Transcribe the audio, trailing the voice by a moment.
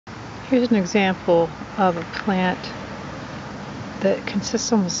Here's an example of a plant that consists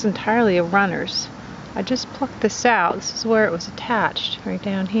almost entirely of runners. I just plucked this out. This is where it was attached, right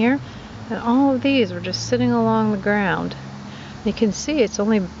down here. And all of these were just sitting along the ground. You can see it's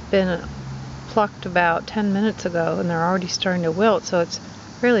only been plucked about 10 minutes ago and they're already starting to wilt, so it's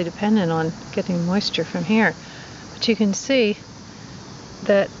really dependent on getting moisture from here. But you can see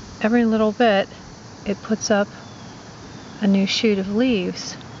that every little bit it puts up a new shoot of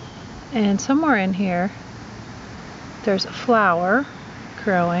leaves. And somewhere in here there's a flower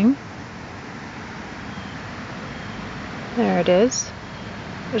growing. There it is.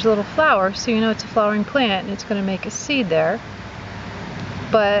 There's a little flower, so you know it's a flowering plant and it's going to make a seed there.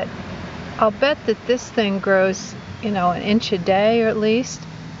 But I'll bet that this thing grows, an inch a day or at least,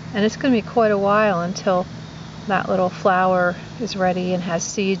 and it's going to be quite a while until that little flower is ready and has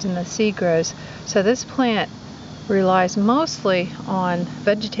seeds and the seed grows. So this plant relies mostly on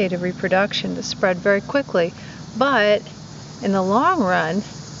vegetative reproduction to spread very quickly, but in the long run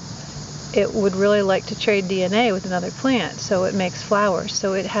it would really like to trade DNA with another plant, so it makes flowers.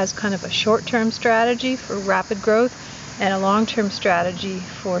 So it has kind of a short-term strategy for rapid growth and a long-term strategy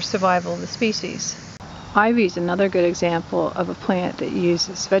for survival of the species. Ivy is another good example of a plant that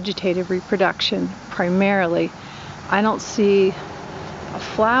uses vegetative reproduction primarily. I don't see a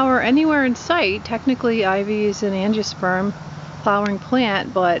flower anywhere in sight. Technically, ivy is an angiosperm flowering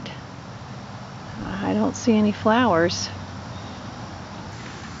plant, but I don't see any flowers.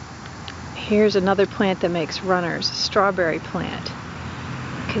 Here's another plant that makes runners, a strawberry plant.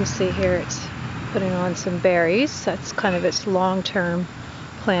 You can see here it's putting on some berries. That's kind of its long-term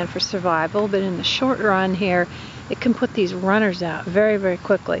plan for survival, but in the short run here it can put these runners out very, very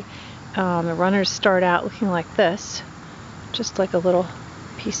quickly. The runners start out looking like this, just like a little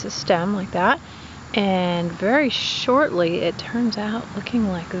piece of stem like that, and very shortly it turns out looking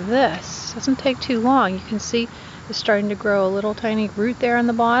like this. Doesn't take too long. You can see it's starting to grow a little tiny root there on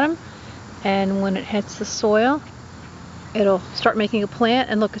the bottom, and when it hits the soil it'll start making a plant.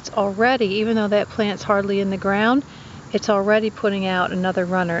 And look, it's already, even though that plant's hardly in the ground, it's already putting out another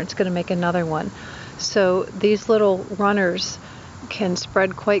runner. It's going to make another one. So these little runners can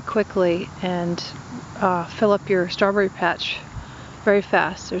spread quite quickly and fill up your strawberry patch very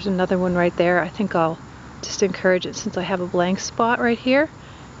fast. There's another one right there. I think I'll just encourage it, since I have a blank spot right here,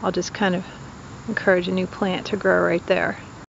 I'll just kind of encourage a new plant to grow right there.